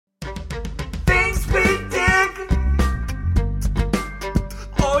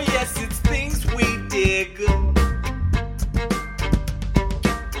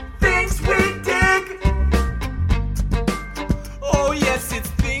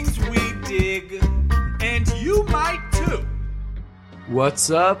What's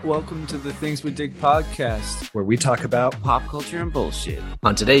up? Welcome to the Things We Dig podcast, where we talk about pop culture and bullshit.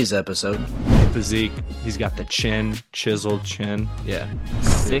 On today's episode, physique. He's got the chin, chiseled chin. Yeah.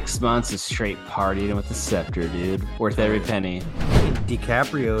 6 months of straight partying with the Scepter, dude. Worth every penny.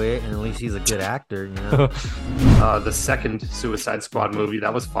 DiCaprio it, and at least he's a good actor, you know. The second Suicide Squad movie,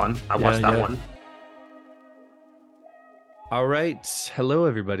 that was fun. I watched that one. All right. Hello,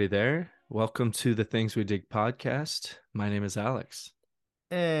 everybody there. Welcome to the Things We Dig podcast. My name is Alex.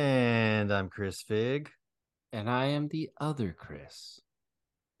 And I'm Chris Fig. And I am the other Chris.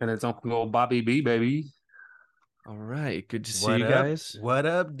 And it's Uncle Bobby B, baby. All right. Good to see you guys. What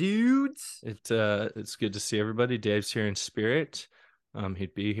up, dudes? It's good to see everybody. Dave's here in spirit.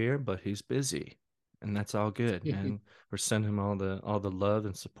 He'd be here, but he's busy. And that's all good, man. We're sending him all the love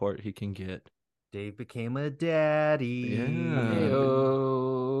and support he can get. Dave became a daddy. Yeah.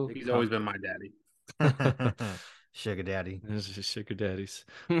 Hey-o. He's always been my daddy. Sugar daddy. This is sugar daddies.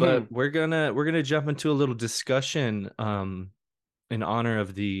 But we're gonna jump into a little discussion in honor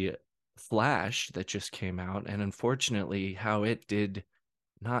of the Flash that just came out, and unfortunately how it did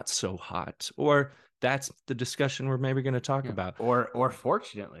not so hot. Or that's the discussion we're maybe gonna talk about. Or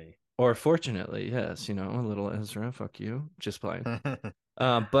fortunately. Or fortunately, yes, a little Ezra, fuck you. Just playing.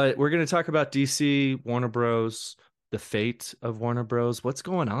 But we're going to talk about DC, Warner Bros., the fate of Warner Bros. What's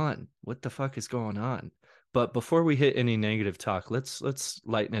going on? What the fuck is going on? But before we hit any negative talk, let's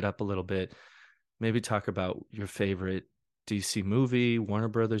lighten it up a little bit. Maybe talk about your favorite DC movie, Warner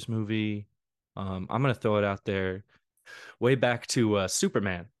Brothers movie. I'm going to throw it out there. Way back to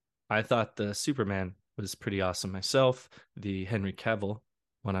Superman. I thought the Superman was pretty awesome myself. The Henry Cavill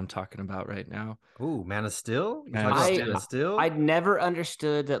one I'm talking about right now. Ooh, Man of Steel? Man of Steel? I'd never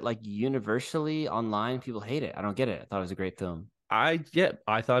understood that, like, universally online people hate it. I don't get it. I thought it was a great film. I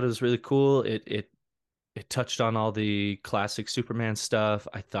thought it was really cool. It touched on all the classic Superman stuff.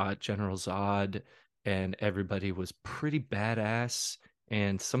 I thought General Zod and everybody was pretty badass,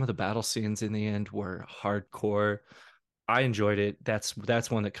 and some of the battle scenes in the end were hardcore. I enjoyed it. That's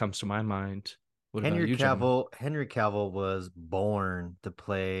one that comes to my mind. What Henry Cavill was born to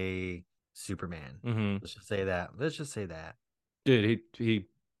play Superman. Mm-hmm. Let's just say that. Dude, he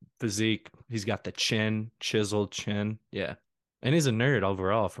physique. He's got the chin, chiseled chin. Yeah. And he's a nerd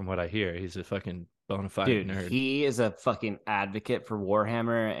overall, from what I hear. He's a fucking bona fide nerd. He is a fucking advocate for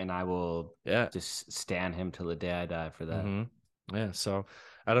Warhammer, and I will just stand him till the day I die for that. Mm-hmm. Yeah, so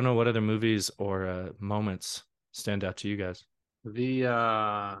I don't know what other movies or moments stand out to you guys.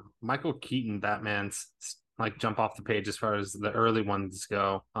 The Michael Keaton Batman's like jump off the page as far as the early ones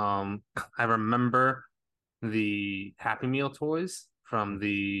go. I remember the Happy Meal toys from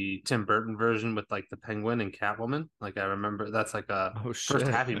the Tim Burton version with like the Penguin and Catwoman. Like I remember that's like a first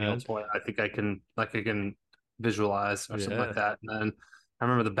Happy Meal toy I think I can visualize or something like that. And then I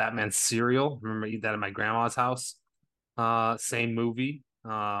remember the Batman cereal. I remember eating that at my grandma's house. Same movie.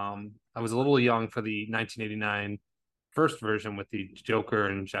 I was a little young for the 1989 first version with the Joker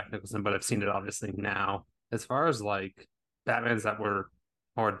and Jack Nicholson, but I've seen it obviously now. As far as like Batmans that were,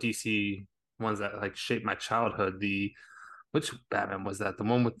 or DC ones that like shaped my childhood, which Batman was that? The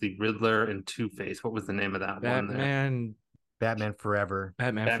one with the Riddler and Two-Face. What was the name of that one there? Batman Forever.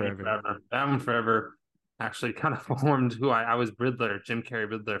 Batman Forever actually kind of formed who I was. Riddler, Jim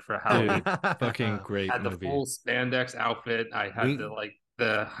Carrey Riddler for Halloween. Fucking great. I had the full spandex outfit. I had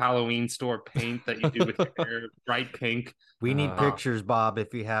the Halloween store paint that you do with your hair, bright pink. We need pictures, Bob,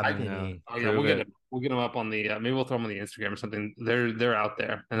 if you have any. Oh yeah, we'll get them up on the maybe we'll throw them on the Instagram or something. They're out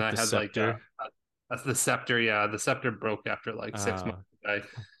there. And I had Scepter. That's the Scepter. Yeah, the Scepter broke after like 6 months. I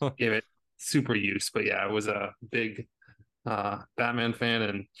gave it super use, but yeah, I was a big Batman fan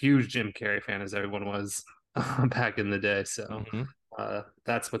and huge Jim Carrey fan, as everyone was back in the day. So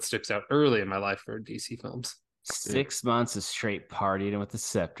that's what sticks out early in my life for DC films. 6 months of straight partying with the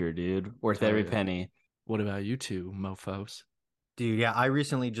Scepter, dude. Worth every penny. What about you two mofos? Dude, yeah, I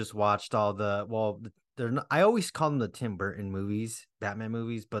recently just watched all I always call them the Tim Burton movies, Batman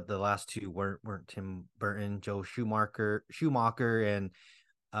movies, but the last two weren't Tim Burton, Joe Schumacher, and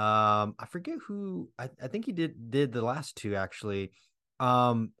I forget who. I think he did the last two actually.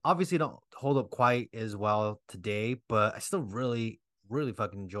 Obviously don't hold up quite as well today, but I still really, really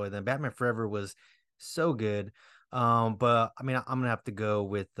fucking enjoy them. Batman Forever was so good. But I mean, I'm gonna have to go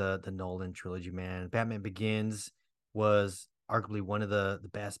with the Nolan trilogy, man. Batman Begins was arguably one of the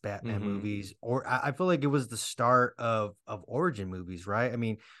best Batman movies, or I feel like it was the start of origin movies, right? I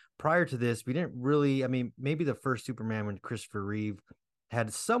mean, prior to this, we didn't really, I mean, maybe the first Superman when Christopher Reeve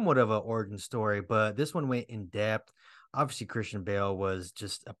had somewhat of an origin story, but this one went in depth. obviously Christian Bale was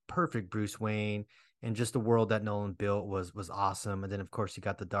just a perfect Bruce Wayne, and just the world that Nolan built was awesome. And then of course you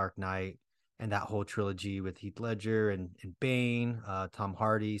got the Dark Knight and that whole trilogy with Heath Ledger and Bane, Tom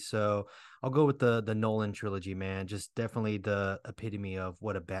Hardy. So I'll go with the Nolan trilogy, man. Just definitely the epitome of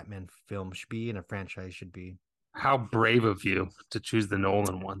what a Batman film should be and a franchise should be. How brave of you to choose the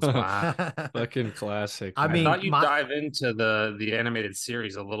Nolan ones. Wow. Fucking classic. I I mean, thought you'd dive into the animated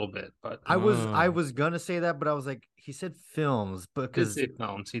series a little bit, but I was gonna say that, but I was like, he said films because Disney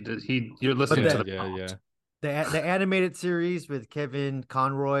films. He did. You're listening to the yeah. the animated series with Kevin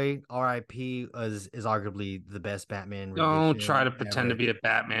Conroy, R.I.P. is arguably the best Batman. Don't try to rendition pretend to ever. be a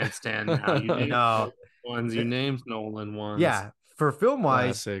Batman stan now. You named No, ones. You named Nolan ones. yeah, for film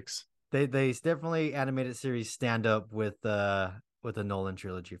wise, Classics. they definitely animated series stand up with the Nolan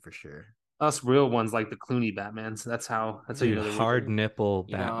trilogy for sure. Us real ones like the Clooney Batmans. That's how you Dude, know the hard real. nipple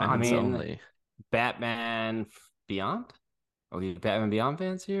You know, Batmans I mean, only. Batman Beyond? Are we Batman Beyond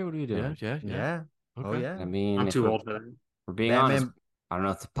fans here? What are we doing? Yeah. Oh Okay. yeah. I mean, I'm if too we're, old for that. we're being Batman- honest, I don't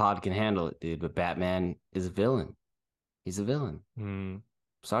know if the pod can handle it, dude, but Batman is a villain. He's a villain. Mm.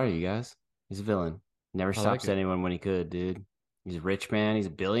 Sorry, you guys. He's a villain. Never stops it. anyone when he could, dude. He's a rich man. He's a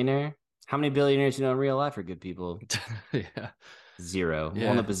billionaire. How many billionaires you know in real life are good people? Yeah. Zero. I'm Yeah.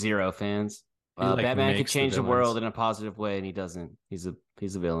 holding up a zero, fans. He, like, Batman could makes the change the villains. world in a positive way, and he doesn't. He's a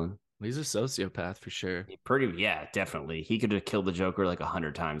villain. He's a sociopath for sure. Yeah, definitely. He could have killed the Joker like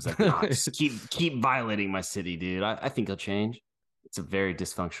 100 times. Like, nah, just keep violating my city, dude. I think he'll change. It's a very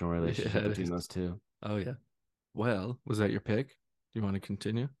dysfunctional relationship between those two. Oh yeah. Well, was that your pick? Do you want to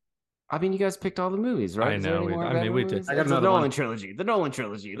continue? I mean, you guys picked all the movies, right? I know. We did. I got the another Nolan one. trilogy. The Nolan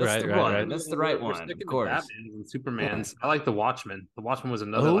trilogy. That's Right, the one. right. That's the right We're one. sticking Of to course. Batmans and Supermans. I like the Watchmen. The Watchmen was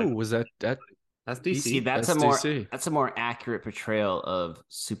another. Oh, was that That's DC. See, that's DC. a more accurate portrayal of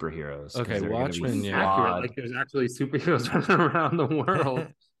superheroes. 'cause Okay, they're gonna be Watchmen, yeah. accurate. flawed. Like there's actually superheroes running around the world.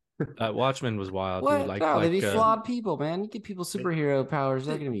 Watchmen was wild, What? dude. Like, no, they'd be like, flawed people, man. You give people superhero powers,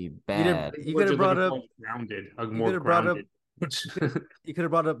 they're gonna be bad. You could have brought up grounded. you could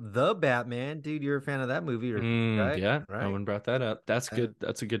have brought up the Batman, dude. You're a fan of that movie, right? Yeah, right. no one brought that up. That's good.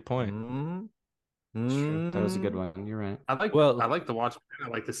 That's a good point. That was a good one. You're right. I like the Watchmen. I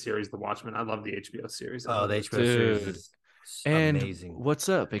like the series, The Watchmen. I love the HBO series. Oh, the HBO Dude. series is And amazing. what's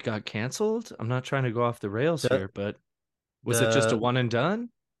up? It got canceled. I'm not trying to go off the rails here, but was it just a one and done?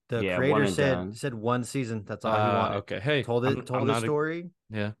 The Yeah, one creator and done. said one season. That's all he wanted. Okay. Hey, Told I'm the not story.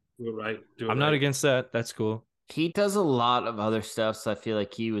 Yeah, Do it right. I'm not against that. That's cool. He does a lot of other stuff, so I feel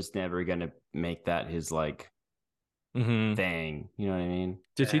like he was never gonna make that his like Mhm. thing. You know what I mean?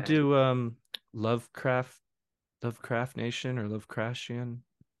 Did he do Lovecraft Nation or Lovecraftian?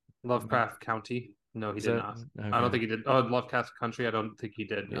 Lovecraft County? No, he Is did that- not. okay. I don't think he did. Oh, Lovecraft Country? I don't think he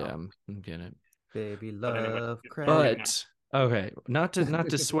did. No. Yeah, I'm getting it. Baby But anyway, love crap. But okay, not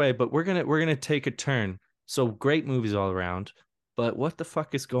to sway, but we're gonna take a turn. So great movies all around, but what the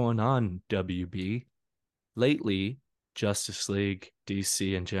fuck is going on, WB? Lately, Justice League,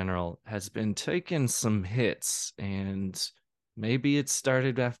 DC in general, has been taking some hits, and maybe it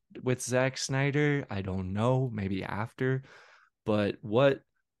started with Zack Snyder. I don't know, maybe after, but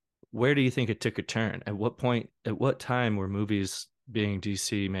where do you think it took a turn? At what point, at what time were movies being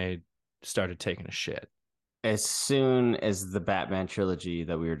DC made started taking a shit? As soon as the Batman trilogy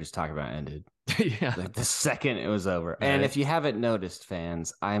that we were just talking about ended. Yeah. Like the second it was over. Right. And if you haven't noticed,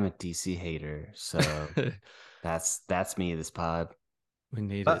 fans, I'm a DC hater. So that's me, this pod. We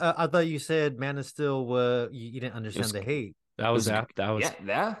need it. I thought you said Man of Steel. You didn't understand the hate. That was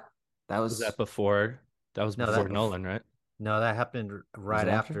That was that before? That was No, before that- Nolan, right? No, that happened right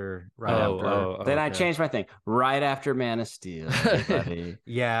it after. Right Oh, after. oh, Then I okay. changed my thing. Right after Man of Steel. everybody.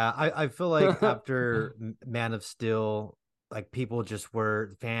 Yeah, I feel like after Man of Steel, like people just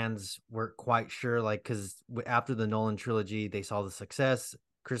were fans weren't quite sure, like because after the Nolan trilogy, they saw the success.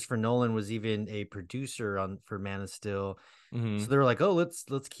 Christopher Nolan was even a producer for Man of Steel, Mhm. so they were like, "Oh, let's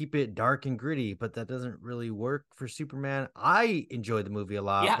keep it dark and gritty," but that doesn't really work for Superman. I enjoyed the movie a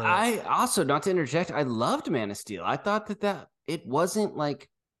lot. Yeah, but I also, not to interject, I loved Man of Steel. I thought that it wasn't like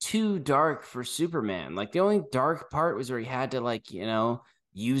too dark for Superman. Like the only dark part was where he had to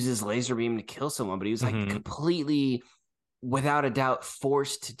use his laser beam to kill someone, but he was like Mhm. completely without a doubt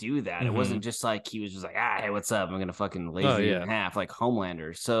forced to do that. It Mhm. wasn't just like he was just like, hey, what's up? I'm gonna fucking laser you yeah. in half like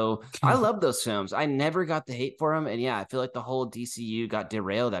Homelander. So I love those films. I never got the hate for them. And yeah, I feel like the whole DCU got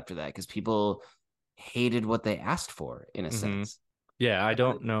derailed after that because people hated what they asked for in a Mhm. sense. Yeah, I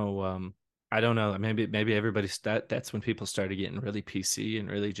don't know. I don't know. Maybe everybody's that's when people started getting really PC and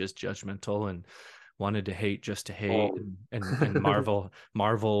really just judgmental and wanted to hate just to hate, and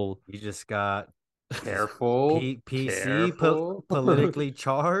Marvel. you just got Careful, PC careful. politically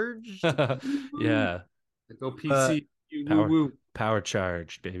charged. Yeah. Go But PC. You woo Power woo. power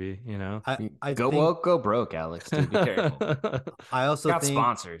charged, baby, you know? I Go think woke, go broke, Alex. Dude, be careful. I also Got think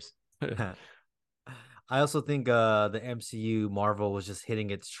sponsors. I also think the MCU Marvel was just hitting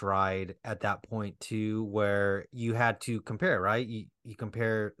its stride at that point too, where you had to compare, right? You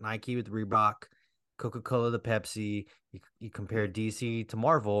compare Nike with Reebok, Coca-Cola to Pepsi, you compare DC to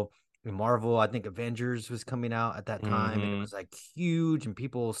Marvel. And Marvel, I think Avengers was coming out at that time and it Mhm. was like huge and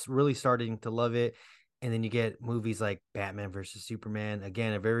people really starting to love it. And then you get movies like Batman versus Superman,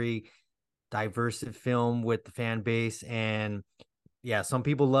 again, a very diverse film with the fan base. And yeah, some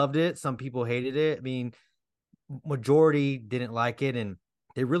people loved it, some people hated it. I mean, majority didn't like it, and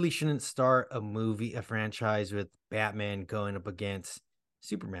they really shouldn't start a franchise with Batman going up against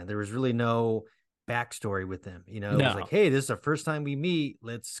Superman. There was really no backstory with them. It was like, No. hey, this is the first time we meet.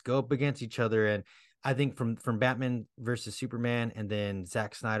 Let's go up against each other. And I think from Batman versus Superman, and then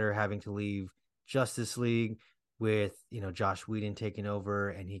Zack Snyder having to leave Justice League with Josh Whedon taking over,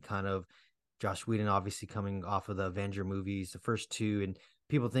 and he kind of Josh Whedon obviously coming off of the Avenger movies, the first two, and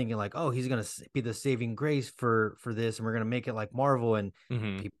people thinking like, oh, he's gonna be the saving grace for this, and we're gonna make it like Marvel, and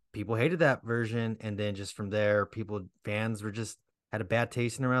Mhm. people hated that version, and then just from there, fans were just had a bad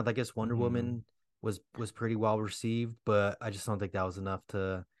taste in their mouth. I guess Wonder Mhm. Woman was pretty well received, but I just don't think that was enough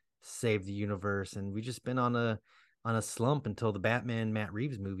to save the universe, and we just been on a slump until the Batman Matt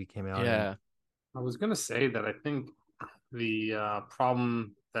Reeves movie came out, and Yeah. I was gonna say that I think the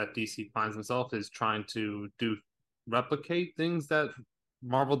problem that DC finds himself is trying to replicate things that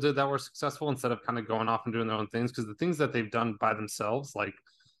Marvel did that were successful instead of kind of going off and doing their own things. Because the things that they've done by themselves, like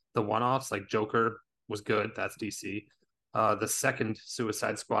the one-offs, like Joker was good. That's DC. The second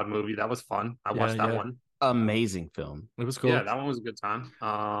Suicide Squad movie that was fun. I Yeah, watched that yeah. one. Amazing film. It was Yeah, cool. that one was a good time.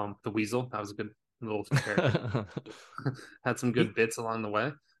 The Weasel, that was a good little character. Had some good bits along the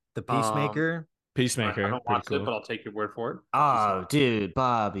way. the Um, Peacemaker. I Peacemaker, haven't pretty watched it, cool. but I'll take your word for it. You said, Oh, dude,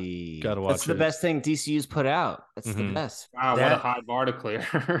 Bobby. Gotta That's watch the it. best thing DCU's put out. That's the Mhm. best. wow, what a That high bar to clear.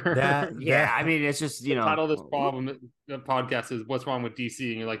 that Yeah, that I mean, it's just, The title of this problem, the podcast is "What's Wrong with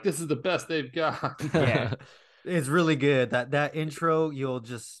DC?" And you're like, "This is the best they've got." yeah. It's really good. That intro, you'll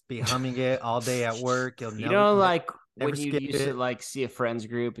just be humming it all day at work. You'll You never know, like never when you skip used to it. like see a friends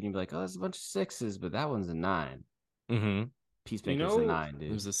group and you'd be like, oh, there's a bunch of sixes, but that one's a nine. Mhm. You Peacemaker's a know, nine, It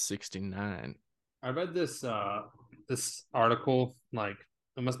dude. was a 69. I read this article like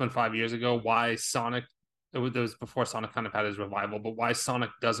it must have been 5 years ago. Why Sonic? It was before Sonic kind of had his revival, but why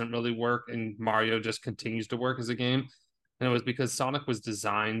Sonic doesn't really work and Mario just continues to work as a game. And it was because Sonic was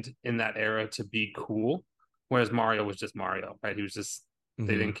designed in that era to be cool, whereas Mario was just Mario, right? He was just they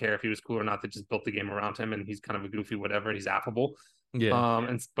Mhm. didn't care if he was cool or not. They just built the game around him, and he's kind of a goofy whatever. He's affable. Yeah.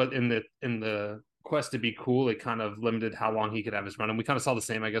 And but in the quest to be cool, it kind of limited how long he could have his run. And we kind of saw the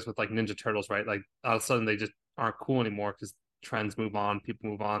same, I guess, with like Ninja Turtles, right? Like all of a sudden they just aren't cool anymore because trends move on, people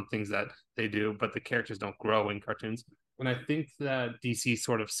move on, things that they do, but the characters don't grow in cartoons. And I think that DC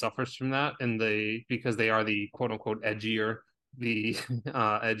sort of suffers from that, and because they are the quote unquote the edgier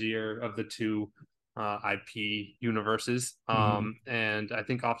of the two IP universes. Mhm. And I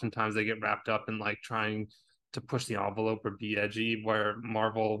think oftentimes they get wrapped up in like trying to push the envelope or be edgy, where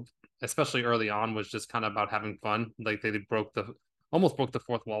Marvel, especially early on, was just kind of about having fun. Like they almost broke the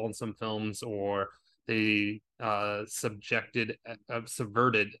fourth wall in some films, or they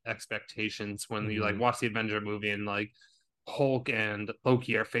subverted expectations when you like Mhm. watch the Avenger movie and like Hulk and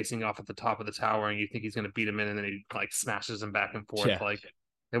Loki are facing off at the top of the tower, and you think he's going to beat him in, and then he like smashes him back and forth. Yeah. Like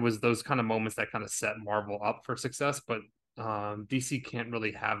it was those kind of moments that kind of set Marvel up for success, but DC can't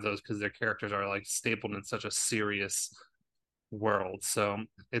really have those because their characters are like stapled in such a serious world. So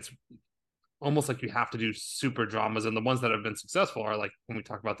it's almost like you have to do super dramas, and the ones that have been successful are like when we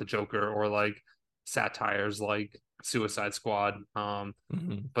talk about the Joker or like satires like Suicide Squad. Mhm.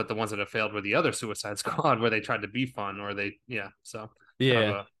 But the ones that have failed were the other Suicide Squad where they tried to be fun or they yeah. So kind of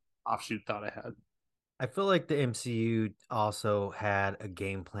Yeah. a offshoot thought I had. I feel like the MCU also had a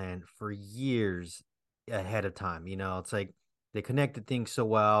game plan for years ahead of time. It's like they connected things so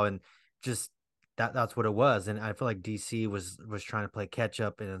well, and just that's what it was. And I feel like DC was trying to play catch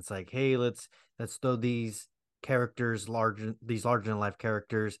up, and it's like, hey, let's throw these larger than life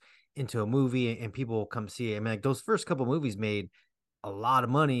characters into a movie, and people will come see it. I mean, like those first couple movies made a lot of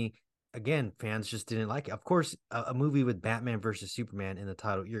money. Again, fans just didn't like it. Of course, a movie with Batman versus Superman in the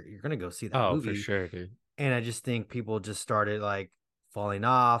title, you're gonna go see that Oh, for movie. sure, dude. And I just think people just started like falling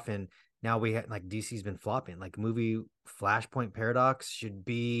off, and now we had like DC's been flopping. Like movie Flashpoint Paradox should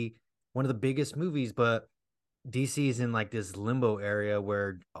be one of the biggest movies, but DC is in like this limbo area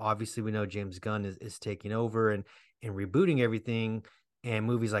where obviously we know James Gunn is taking over and rebooting everything, and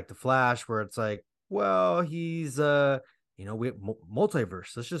movies like The Flash where it's like, well, he's we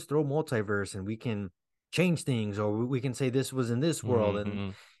multiverse. Let's just throw multiverse and we can change things, or we can say this was in this world, and Mm-hmm.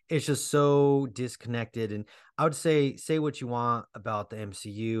 it's just so disconnected. And I would say what you want about the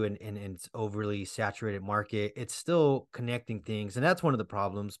MCU and its overly saturated market, it's still connecting things, and that's one of the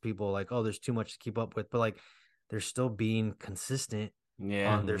problems. People are like, oh, there's too much to keep up with, but like they're still being consistent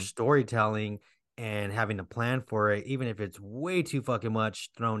Yeah. on their storytelling and having a plan for it, even if it's way too fucking much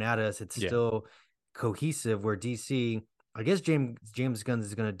thrown at us. It's Yeah. still cohesive. Where DC, I guess James Gunn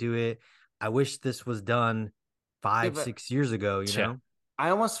is gonna do it. I wish this was done Yeah, five, but 6 years ago, you Yeah. know? I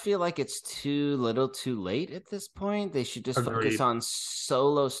almost feel like it's too little too late at this point. They should just focus Agreed. on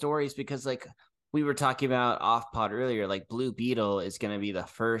solo stories because, like, we were talking about off pod earlier, like Blue Beetle is going to be the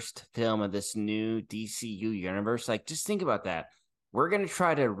first film of this new DCU universe. Like, just think about that. We're going to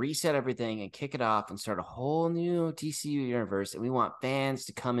try to reset everything and kick it off and start a whole new DCU universe. And we want fans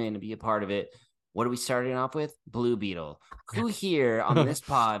to come in and be a part of it. What are we starting off with? Blue Beetle. Who here on this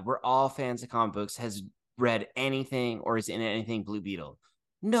pod, we're all fans of comic books, has read anything or is in anything Blue Beetle?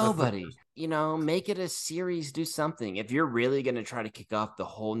 Nobody. Make it a series, do something. If you're really going to try to kick off the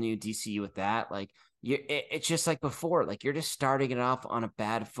whole new DCU with that, like it's just like before, like you're just starting it off on a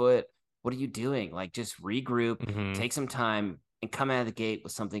bad foot. What are you doing? Like just regroup, Mm-hmm. take some time and come out of the gate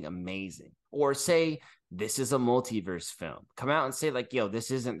with something amazing. Or say this is a multiverse film. Come out and say like, yo,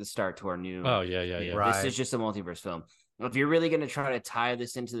 this isn't the start to our new Oh yeah, yeah, thing. yeah. Right. This is just a multiverse film. If you're really going to try to tie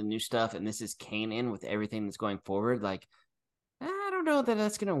this into the new stuff and this is canon with everything that's going forward, like I don't know that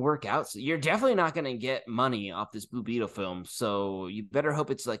that's going to work out. So you're definitely not going to get money off this Blue Beetle film. So you better hope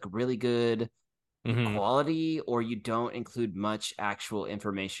it's like really good Mm-hmm. quality, or you don't include much actual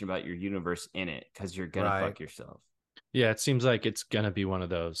information about your universe in it because you're going to Right. fuck yourself. Yeah, it seems like it's gonna be one of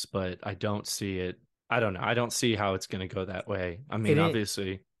those, but I don't see it. I don't know. I don't see how it's gonna go that way. I mean, And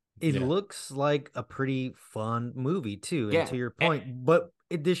obviously, it yeah. looks like a pretty fun movie too. And Yeah. to your point, but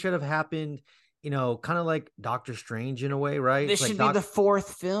this should have happened, kind of like Doctor Strange in a way, right? This It's like should be the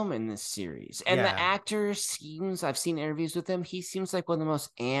fourth film in this series. And the Yeah. actor seems, I've seen interviews with him, he seems like one of the most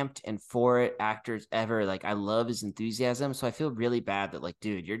amped and for it actors ever. Like, I love his enthusiasm. So I feel really bad that, like,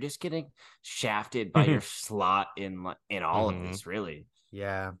 dude, you're just getting shafted by your slot in all of Mhm. this, really.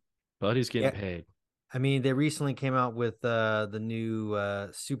 Yeah. But he's getting Yeah. paid. I mean, they recently came out with the new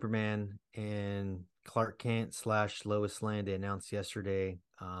Superman and Clark Kent / Lois Lane. They announced yesterday.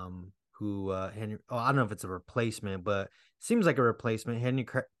 Who Henry? Oh, I don't know if it's a replacement, but seems like a replacement. Henry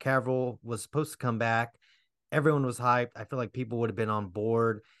Cavill was supposed to come back. Everyone was hyped. I feel like people would have been on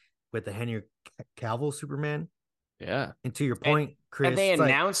board with the Henry Cavill Superman. Yeah. And to your point, Chris, And they it's like,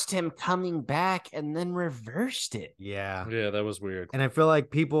 announced him coming back and then reversed it. yeah. Yeah, that was weird. And I feel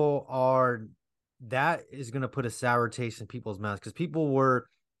like that is going to put a sour taste in people's mouths because people were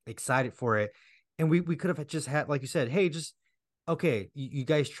excited for it. And we could have just had, like you said, hey, just, okay, you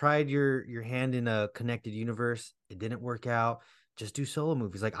guys tried your hand in a connected universe. It didn't work out. Just do solo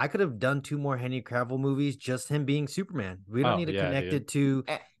movies. Like I could have done 2 more Henry Cavill movies, just him being Superman. We don't Oh, need to yeah, connect dude. it to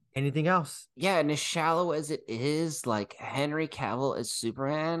Eh, anything else. Yeah, and as shallow as it is, like Henry Cavill as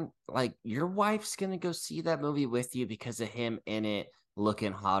Superman, like your wife's gonna go see that movie with you because of him in it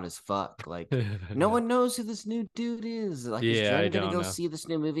looking hot as fuck. Like no one knows who this new dude is. Like is Yeah, I Jen gonna don't go know. see this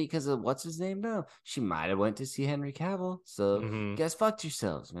new movie because of what's his name? No, she might have went to see Henry Cavill. So Mhm. you guys fucked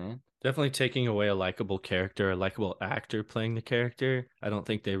yourselves, man. Definitely taking away a likable character, a likable actor playing the character. I don't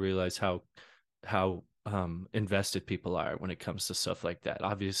think they realize how invested people are when it comes to stuff like that.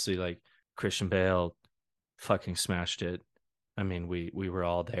 Obviously, like Christian Bale fucking smashed it. I mean, we were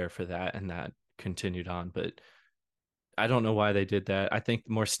all there for that, and that continued on, but I don't know why they did that. I think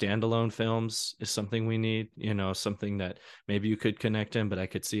more standalone films is something we need, something that maybe you could connect in, but I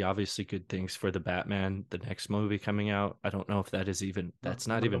could see obviously good things for the Batman, the next movie coming out. I don't know if that's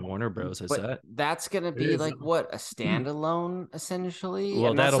not even Warner Bros, is But that? that's gonna It be is. like what, a standalone essentially,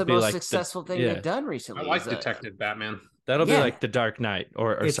 Well, and that's that'll the be most like successful thing they've done I recently. like Detective Batman. that'll be Yeah. like The Dark Knight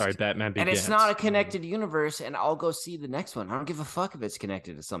or It's sorry, Batman And Begins. it's not a connected universe, and I'll go see the next one. I don't give a fuck if it's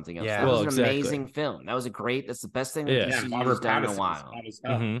connected to something else. Yeah. That Well, was an exactly. amazing film. That was that's the best thing that Yeah. Yeah, DCU Robert has done in a Pattinson's while. hot as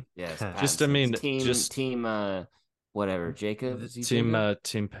hell. Mhm. Yes, Just I mean, whatever, Jacob. Is he team Jacob?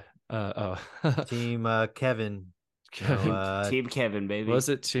 team oh Team Kevin. Team Kevin, baby. was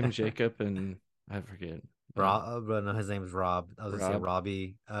it Team Jacob and I forget. Rob, no, his name's Rob. I was gonna say Rob.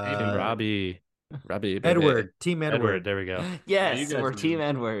 Robbie. Team Robbie. Robbie, baby. Edward. Team Edward, Edward. there we go. Yes, you guys we're know. Team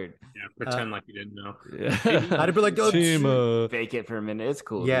Edward. Yeah, pretend like you didn't know. Yeah. I'd be like, oh, Team Fake it for a minute. It's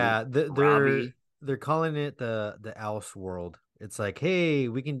cool. Yeah, dude. they're Robbie. they're calling it the Else world. It's like, hey,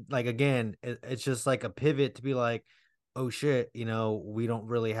 we can like again, it's just like a pivot to be like, oh shit, we don't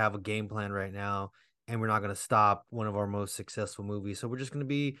really have a game plan right now, and we're not gonna stop one of our most successful movies. So we're just gonna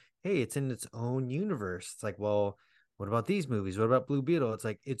be, hey, it's in its own universe. It's like, well, what about these movies? What about Blue Beetle? It's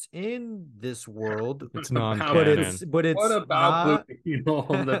like it's in this world, It's About but non-canon. what it's about Blue not. Beetle?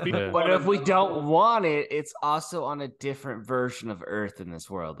 The people Yeah. But want if we to don't want it, it's also on a different version of Earth in this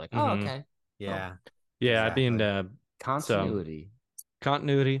world. Like, oh, Mhm. okay. Yeah, Yeah, I mean, exactly. so Continuity.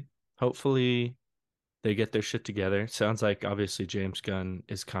 continuity. Hopefully, they get their shit together. Sounds like obviously James Gunn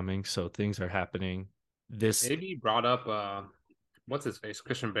is coming, so things are happening. This, maybe brought up what's his face?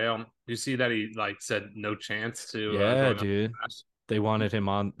 Christian Bale. You see that he like said no chance to yeah, going up dude. Flash? They wanted him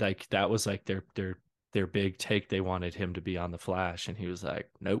on, like that was like their big take. They wanted him to be on the Flash, and he was like,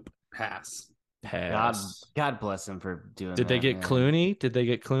 nope, Pass. God, pass. God bless him for doing Did they that, get man. Clooney? Did they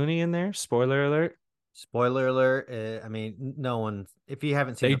get Clooney in there? Spoiler alert. Spoiler alert. I mean, no one. If you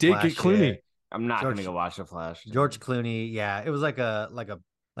haven't seen They the did get Flash yet, Clooney. I'm not gonna George go watch the Flash. George Clooney. Yeah, it was like a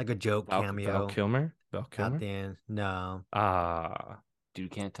joke Val cameo Kilmer. Val at Kilmer. the end. No, Ah, Dude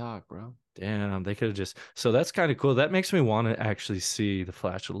can't talk, bro. damn. They could have just. So that's kind of cool. That makes me want to actually see the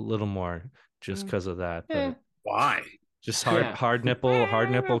Flash a little more, just Mm, because of that. yeah. But Why? just Yeah. hard nipple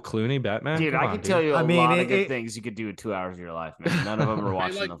Clooney Batman. Dude, Come I on, could tell dude. you a I mean lot of it. good it things you could do in 2 hours of your life, man. None of them are I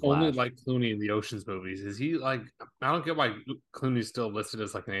watching like The only Flash. like Clooney in the Ocean's movies. Is he like? I don't get why Clooney's still listed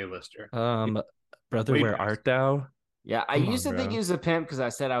as like an A-lister. Um, brother, Way where past. art thou? Yeah, I Come used on, to think he bro. was a pimp because I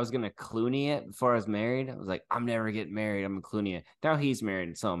said I was gonna Clooney it before I was married. I was like, I'm never getting married. I'm gonna Clooney it. Now he's married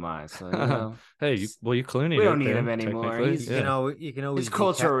and so am I. So Hey, you we Clooney'd don't it need him then, anymore. technically. He's Yeah. you can his always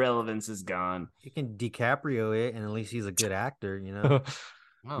cultural relevance is gone. you can DiCaprio it, and at least he's a good actor.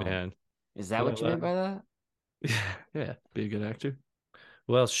 Oh, Man. is that what Well, you meant by that? yeah, be a good actor.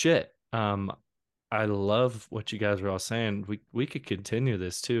 Well, shit. I love what you guys were all saying. We could continue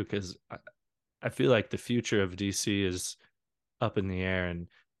this too, because I feel like the future of DC is up in the air, and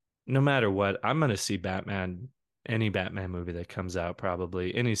no matter what, I'm gonna see Batman, any Batman movie that comes out,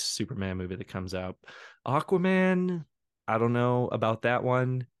 probably any Superman movie that comes out. Aquaman, I don't know about that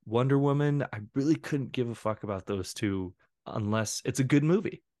one. Wonder Woman, I really couldn't give a fuck about those two unless it's a good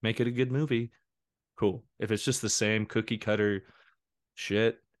movie. Make it a good movie. Cool. If it's just the same cookie cutter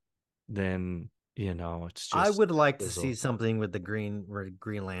shit, then it's I just would like to see fizzle. something with the Green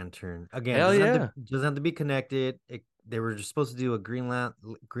Lantern again. Hell yeah. Doesn't have to be connected. They were just supposed to do a Green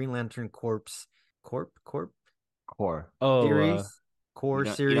Lantern Corp Core. Oh, series, You core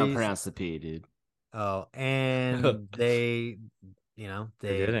don't series. pronounce the P, dude. Oh, and they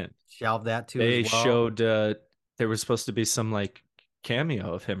they didn't. shelved that too as They well. showed there was supposed to be some like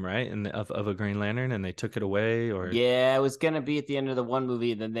cameo of him, right? And of a Green Lantern, and they took it away, or Yeah, it was gonna be at the end of the one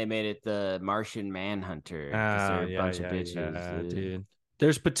movie, and then they made it the Martian Manhunter because they're a yeah, bunch of yeah, bitches, yeah, dude. dude.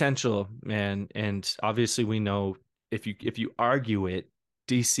 There's potential, man, and obviously we know if you argue it,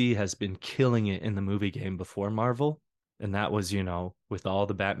 DC has been killing it in the movie game before Marvel, and that was with all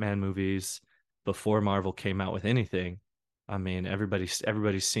the Batman movies before Marvel came out with anything. I mean, everybody's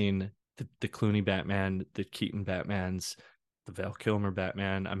seen the Clooney Batman, the Keaton Batmans, the Val Kilmer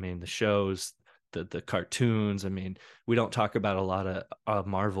Batman. I mean, the shows, the cartoons. I mean, we don't talk about a lot of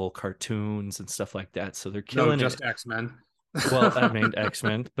Marvel cartoons and stuff like that. So they're No, killing just it. X-Men. Well, I mean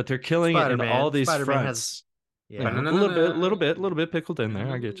X-Men, but they're killing it in all these Spider-Man has fronts. yeah. A little bit pickled in there.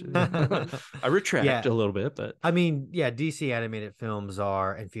 I get you. I retract Yeah. a little bit, but I mean, yeah, DC animated films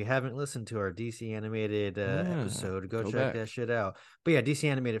are, and if you haven't listened to our DC animated yeah, episode, go go check back. that shit out. But yeah, DC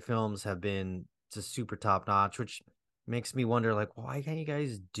animated films have been just super top notch, which makes me wonder, like, why can't you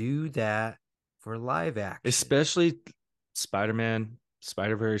guys do that for live action? Especially Spider-Man,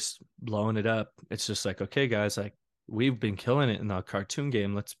 Spider-Verse blowing it up. It's just like, okay, guys, like we've been killing it in the cartoon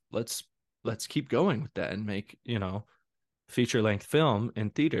game. Let's keep going with that and make, feature length film in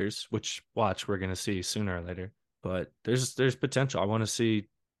theaters, which watch we're gonna see sooner or later. But there's potential. I want to see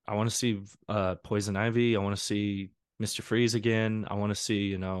Poison Ivy. I want to see Mr. Freeze again. I want to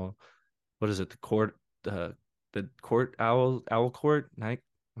see, what is it, the court owl court night.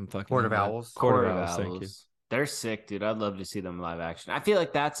 I'm fucking Court up of that. Owls. Court of Court of Owls, thank you. Owls. They're sick, dude. I'd love to see them live action. I feel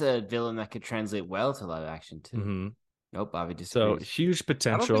like that's a villain that could translate well to live action too. Hmm. Nope, Bobby So disagrees. huge I don't think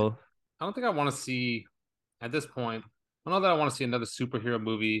potential. I don't think I want to see at this point. I don't know that I want to see another superhero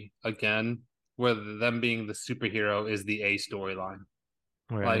movie again, where them being the superhero is the A storyline.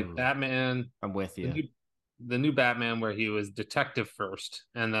 Right. Like Batman, I'm with the you. new, the new Batman, where he was detective first,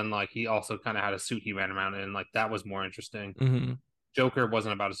 and then like he also kind of had a suit he ran around in. Like that was more interesting. Hmm. Joker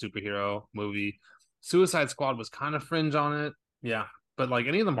wasn't about a superhero movie. Suicide Squad was kind of fringe on it. Yeah. but like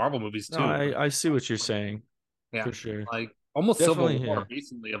any of the Marvel movies No, too. I see what you're saying. Yeah, For sure. like almost Definitely, Civil War yeah.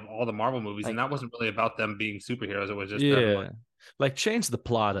 recently of all the Marvel movies, Like, and that wasn't really about them being superheroes. It was just them Yeah. Like change the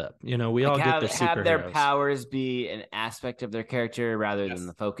plot up. You know, we like all get their have their superheroes. powers be an aspect of their character rather than Yes.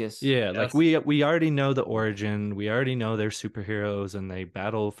 the focus. Yeah, like Yes. we already know the origin. We already know they're superheroes and they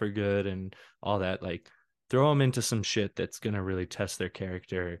battle for good and all that. Like throw them into some shit that's gonna really test their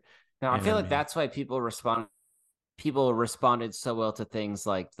character. Now I And I feel like mean, that's why people responded so well to things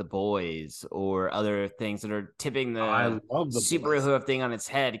like The Boys or other things that are tipping I the love the boys. superhero thing on its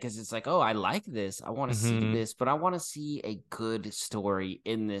head, because it's like, oh, I like this. I want to see mhm. this, but I want to see a good story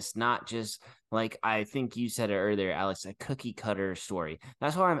in this, not just like, I think you said it earlier, Alex, a cookie cutter story.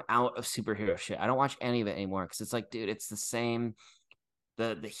 That's why I'm out of superhero shit. I don't watch any of it anymore because it's like, dude, it's the same.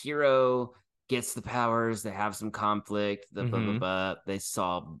 The hero gets the powers, they have some conflict, the blah blah Mhm. blah, they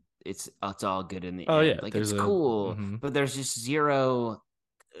solve, it's all good in the Oh end. yeah, Like, there's it's a cool, mhm. but there's just zero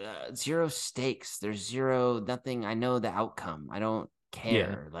stakes. There's zero nothing. I know the outcome. I don't Yeah.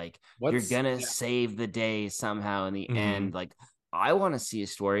 care. Like, you're What's gonna save the day somehow in the Mhm. end. Like, I want to see a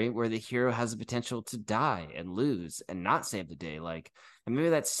story where the hero has the potential to die and lose and not save the day. Like, and maybe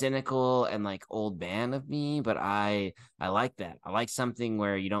that's cynical and like old man of me, but I like that. I like something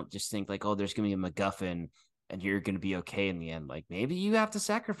where you don't just think like, oh, there's gonna be a MacGuffin and you're gonna be okay in the end. Like, maybe you have to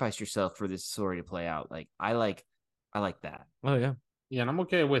sacrifice yourself for this story to play out. Like, I like that. Oh yeah. Yeah, and I'm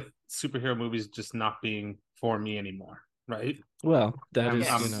okay with superhero movies just not being for me anymore, right? Well, that I'm, is,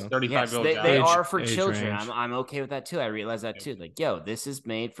 I'm you a Yes. know, 35-year-old Yes, they guy. age are for age children. range. I'm okay with that too. I realize that too. Like, yo, this is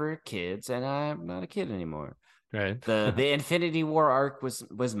made for kids, and I'm not a kid anymore. Right. The Infinity War arc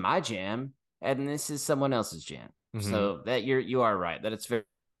was my jam, and this is someone else's jam. Mhm. So that you are right that it's very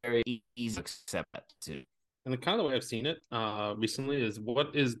easy to accept that too. And the kind of way I've seen it recently is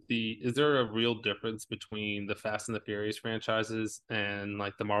is there a real difference between the Fast and the Furious franchises and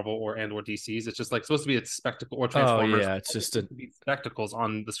like the Marvel or DC's? It's just like supposed to be a spectacle, or Oh Transformers. yeah, it's It's just supposed to be spectacles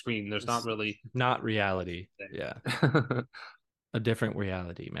on the screen. There's not it's really. not reality. Yeah. A different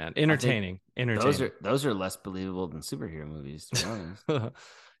reality, man. I think Entertaining. Entertaining. those are less believable than superhero movies, to be honest.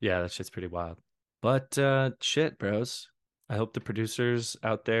 Yeah, that shit's pretty wild. But shit, bros. I hope the producers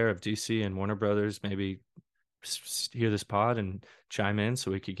out there of DC and Warner Brothers maybe hear this pod and chime in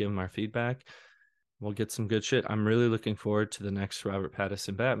so we could give them our feedback. We'll get some good shit. I'm really looking forward to the next Robert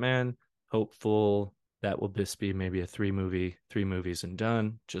Pattinson Batman. Hopeful that will just be maybe a three movies and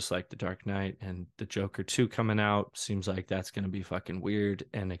done, just like The Dark Knight and The Joker 2 coming out. Seems like that's going to be fucking weird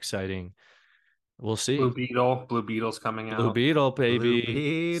and exciting. We'll see. Blue Beetle's coming Blue out. Beetle, Blue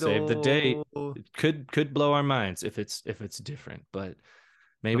baby. Save the date. Beetle. It could blow our minds if it's different, but The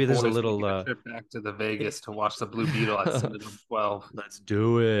maybe there's a boys little making a trip back to the Vegas to watch the Blue Beetle at Cinema 12. let's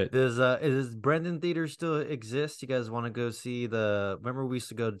do it. Does Brendan Theater still exist? You guys want to go see the? Remember we used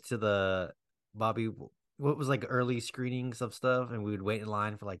to go to the Bobby. What was like early screenings of stuff, and we would wait in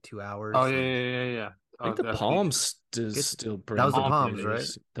line for like 2 hours. Oh yeah. I think Oh, the that's Palms is Good- still that was the Brendan Palms,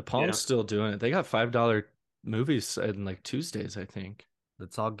 Theaters. right? The Palms Yeah. still doing it. They got $5 movies and like Tuesdays, I think.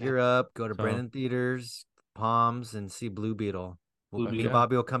 Let's all gear up, go to So, Brendan Theaters, Palms, and see Blue Beetle. Blue Me and Beetle.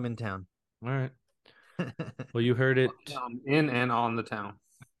 Bobby will come in town. all right. Well, you heard it. In and on the town.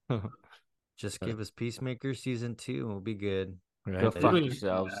 Just give us Peacemaker season 2, and we'll be good. Go Right. fuck Later-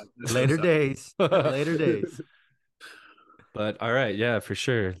 yourselves. Later days. Later days. But all right, yeah, for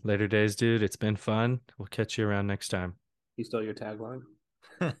sure. Later days, dude. It's been fun. We'll catch you around next time. You stole your tagline.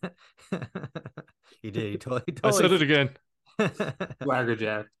 He did. He totally. I said it again. Swagger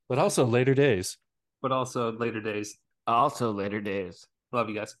Jack. But also later days. But also later days. Also, later days. Love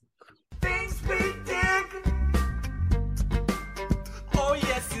you guys. Things we dig. Oh,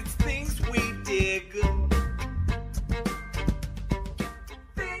 yes, it's things we dig.